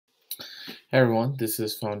Hey everyone, this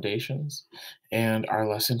is Foundations, and our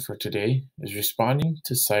lesson for today is responding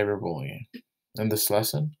to cyberbullying. In this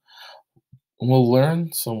lesson, we'll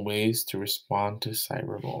learn some ways to respond to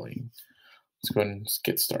cyberbullying. Let's go ahead and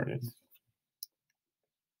get started.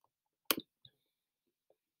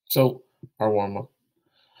 So, our warm up.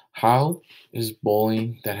 How is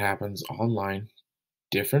bullying that happens online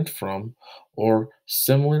different from or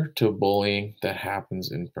similar to bullying that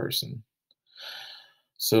happens in person?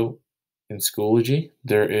 So, in Schoology,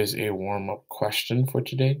 there is a warm up question for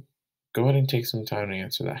today. Go ahead and take some time to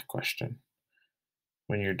answer that question.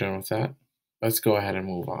 When you're done with that, let's go ahead and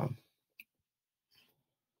move on.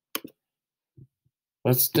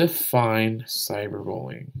 Let's define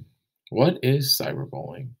cyberbullying. What is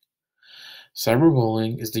cyberbullying?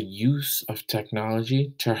 Cyberbullying is the use of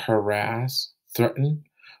technology to harass, threaten,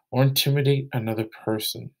 or intimidate another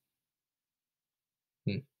person.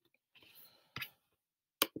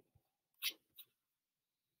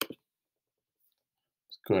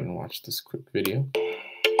 Let's go ahead and watch this quick video.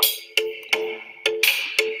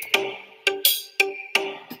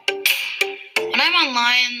 When I'm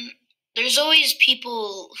online, there's always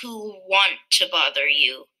people who want to bother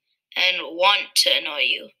you and want to annoy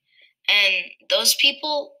you. And those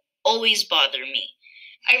people always bother me.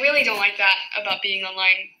 I really don't like that about being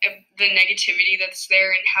online, the negativity that's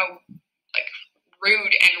there and how rude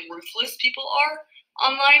and ruthless people are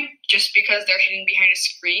online just because they're hidden behind a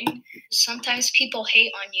screen. Sometimes people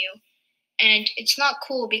hate on you, and it's not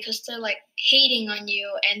cool because they're hating on you,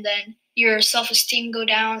 and then your self-esteem go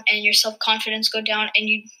down and your self-confidence go down, and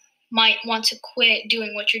you might want to quit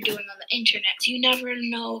doing what you're doing on the internet. You never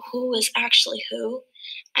know who is actually who,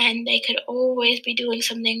 and they could always be doing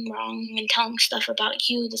something wrong and telling stuff about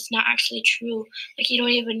you that's not actually true. You don't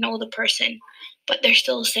even know the person, but they're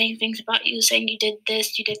still saying things about you, saying you did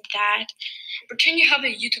this, you did that. Pretend you have a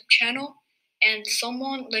YouTube channel and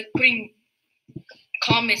someone putting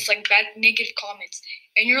comments, bad negative comments,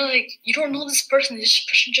 and you're you don't know this person, this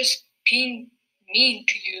person just being mean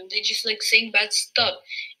to you, they just saying bad stuff.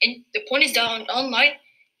 And the point is that online,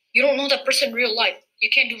 you don't know that person in real life. You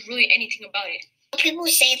can't do really anything about it. People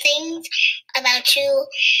say things about you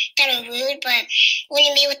that are rude, but when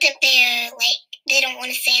you meet with them, they're they don't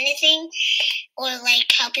want to say anything, or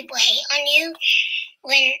how people hate on you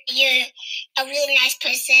when you're a really nice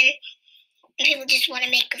person and people just want to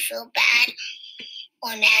make you feel bad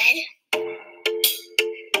or mad.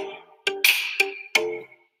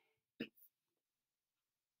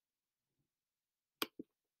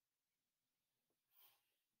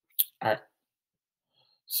 All right.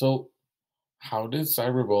 So, how did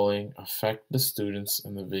cyberbullying affect the students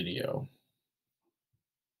in the video?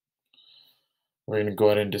 We're going to go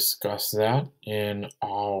ahead and discuss that in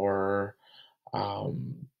our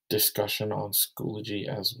discussion on Schoology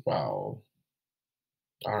as well.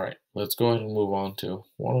 All right, let's go ahead and move on to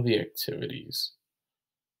one of the activities.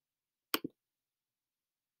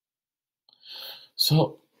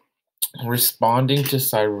 So, responding to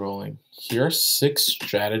cyberbullying. Here are 6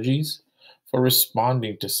 strategies for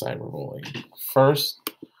responding to cyberbullying. First,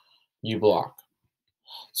 you block.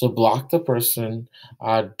 So block the person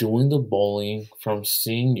doing the bullying from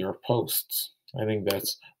seeing your posts. I think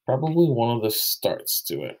that's probably one of the starts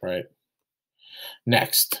to it, right?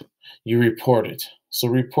 Next, you report it. So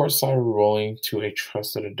report cyberbullying to a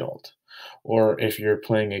trusted adult. Or if you're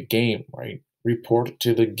playing a game, right? Report it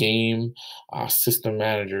to the game system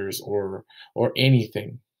managers or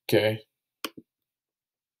anything, okay?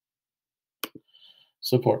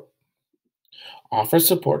 Support. Offer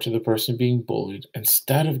support to the person being bullied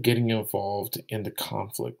instead of getting involved in the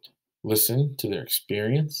conflict. Listen to their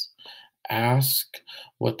experience, ask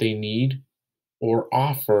what they need, or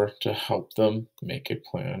offer to help them make a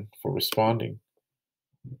plan for responding.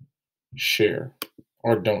 Share,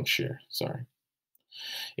 or don't share, sorry.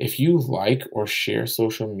 If you like or share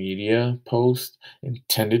social media posts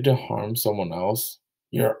intended to harm someone else,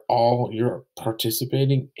 you're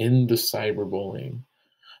participating in the cyberbullying.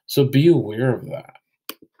 So be aware of that.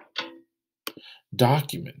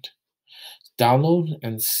 Document. Download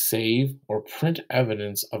and save or print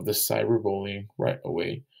evidence of the cyberbullying right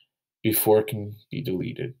away before it can be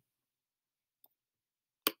deleted.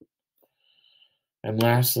 And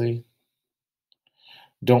lastly,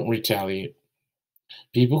 don't retaliate.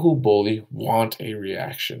 People who bully want a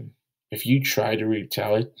reaction. If you try to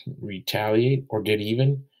retaliate or get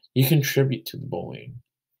even, you contribute to the bullying.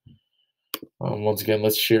 Once again,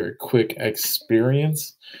 let's share a quick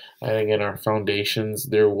experience. I think in our foundations,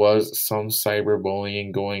 there was some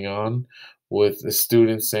cyberbullying going on with the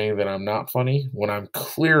students saying that I'm not funny when I'm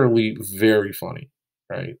clearly very funny,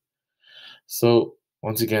 right? So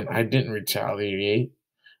Once again, I didn't retaliate.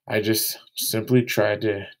 I just simply tried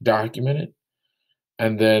to document it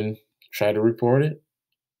and then try to report it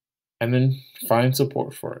and then find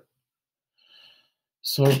support for it.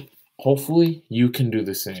 So hopefully you can do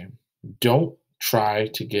the same. Don't try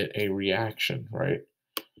to get a reaction, right?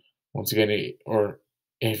 Once again, or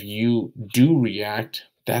if you do react,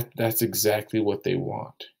 that's exactly what they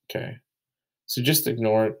want, okay? So just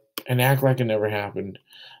ignore it and act like it never happened.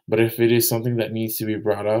 But if it is something that needs to be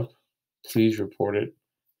brought up, please report it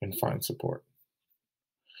and find support.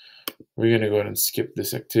 We're going to go ahead and skip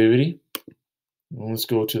this activity. And let's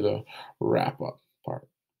go to the wrap up part.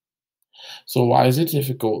 So why is it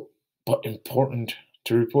difficult but important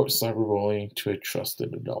to report cyberbullying to a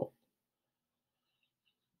trusted adult?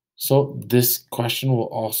 So this question will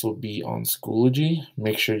also be on Schoology.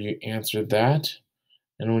 Make sure you answer that.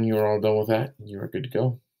 And when you're all done with that, you are good to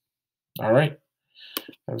go. All right.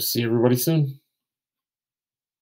 I will see everybody soon.